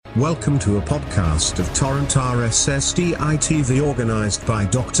Welcome to a podcast of Torrent RSS DITV organized by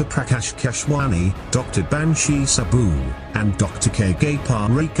Dr. Prakash Keshwani, Dr. Banshi Sabu, and Dr. K.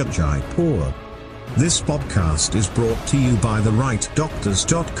 Parika Jaipur. This podcast is brought to you by the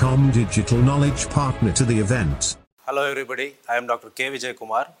rightdoctors.com digital knowledge partner to the event. Hello everybody, I am Dr. K. Vijay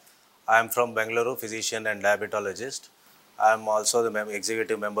Kumar. I am from Bengaluru, physician and diabetologist. I am also the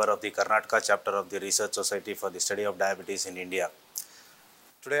executive member of the Karnataka chapter of the Research Society for the Study of Diabetes in India.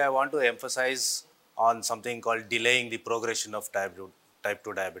 Today I want to emphasize on something called delaying the progression of type 2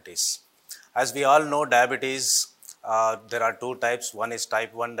 diabetes. As we all know, diabetes, there are two types. One is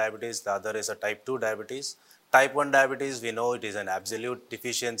type 1 diabetes, the other is a type 2 diabetes. Type 1 diabetes, we know it is an absolute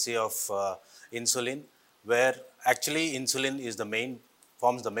deficiency of insulin, where actually insulin is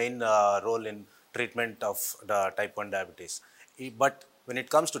forms the main role in treatment of the type 1 diabetes. But when it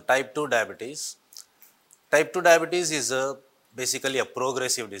comes to type 2 diabetes is basically a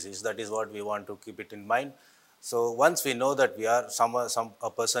progressive disease. That is what we want to keep it in mind. So once we know that a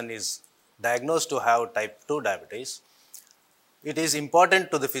person is diagnosed to have type 2 diabetes, it is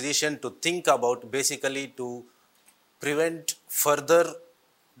important to the physician to think about basically to prevent further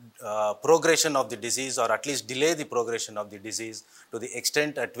progression of the disease, or at least delay the progression of the disease to the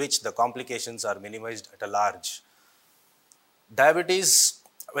extent at which the complications are minimized at a large. Diabetes,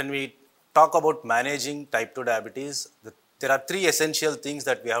 when we talk about managing type 2 diabetes, there are three essential things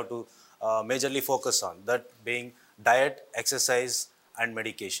that we have to majorly focus on, that being diet, exercise, and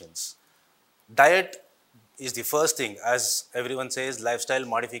medications. Diet is the first thing. As everyone says, lifestyle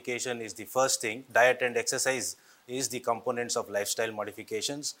modification is the first thing. Diet and exercise is the components of lifestyle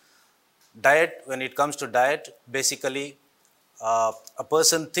modifications. Diet, when it comes to diet, basically a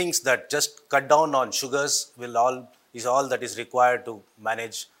person thinks that just cut down on sugars is all that is required to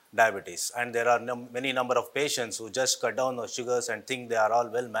manage diabetes. And there are many number of patients who just cut down on sugars and think they are all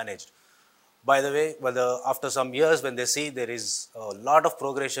well managed. By the way, after some years when they see there is a lot of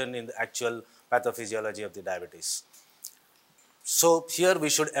progression in the actual pathophysiology of the diabetes. So here we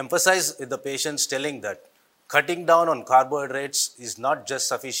should emphasize with the patients telling that cutting down on carbohydrates is not just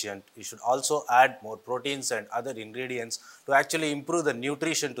sufficient. You should also add more proteins and other ingredients to actually improve the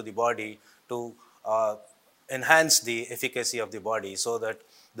nutrition to the body, to enhance the efficacy of the body, so that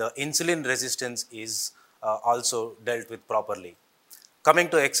the insulin resistance is also dealt with properly. Coming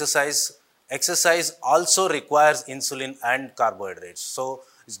to exercise also requires insulin and carbohydrates. So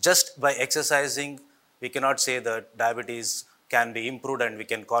it's just by exercising, we cannot say that diabetes can be improved and we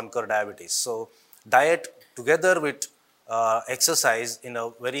can conquer diabetes. So diet together with exercise in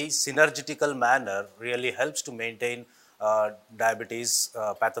a very synergetical manner really helps to maintain diabetes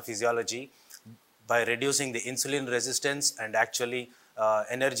pathophysiology by reducing the insulin resistance, and actually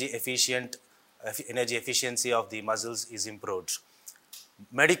energy efficiency of the muscles is improved.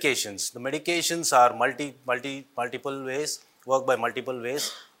 Medications. The medications are multiple ways, work by multiple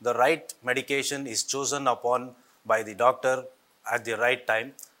ways. The right medication is chosen upon by the doctor at the right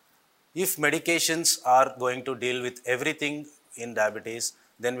time. If medications are going to deal with everything in diabetes,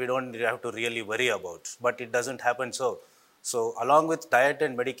 then we don't have to really worry about. But it doesn't happen so. So along with diet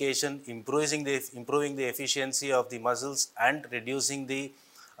and medication, improving the efficiency of the muscles and reducing the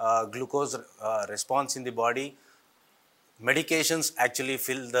glucose response in the body, medications actually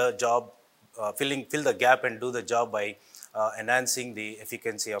fill the gap and do the job by enhancing the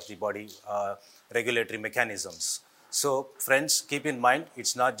efficacy of the body regulatory mechanisms. So friends, keep in mind,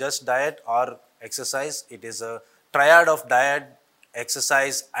 it's not just diet or exercise. It is a triad of diet,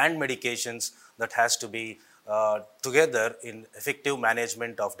 exercise, and medications that has to be together in effective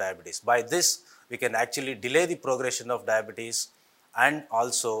management of diabetes. By this, we can actually delay the progression of diabetes and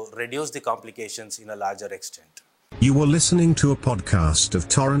also reduce the complications in a larger extent. You were listening to a podcast of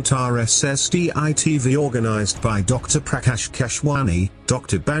Torrent RSS DITV organized by Dr. Prakash Keshwani,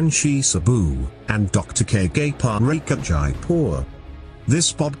 Dr. Banshi Sabu, and Dr. K. Parika Jaipur.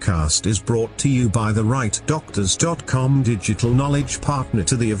 This podcast is brought to you by the rightdoctors.com digital knowledge partner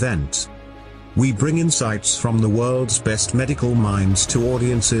to the event. We bring insights from the world's best medical minds to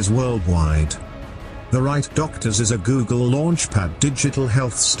audiences worldwide. The Right Doctors is a Google Launchpad digital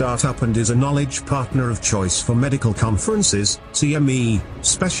health startup and is a knowledge partner of choice for medical conferences, CME,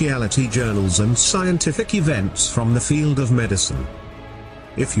 specialty journals and scientific events from the field of medicine.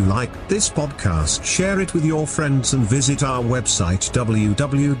 If you liked this podcast, share it with your friends and visit our website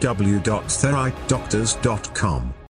www.therightdoctors.com.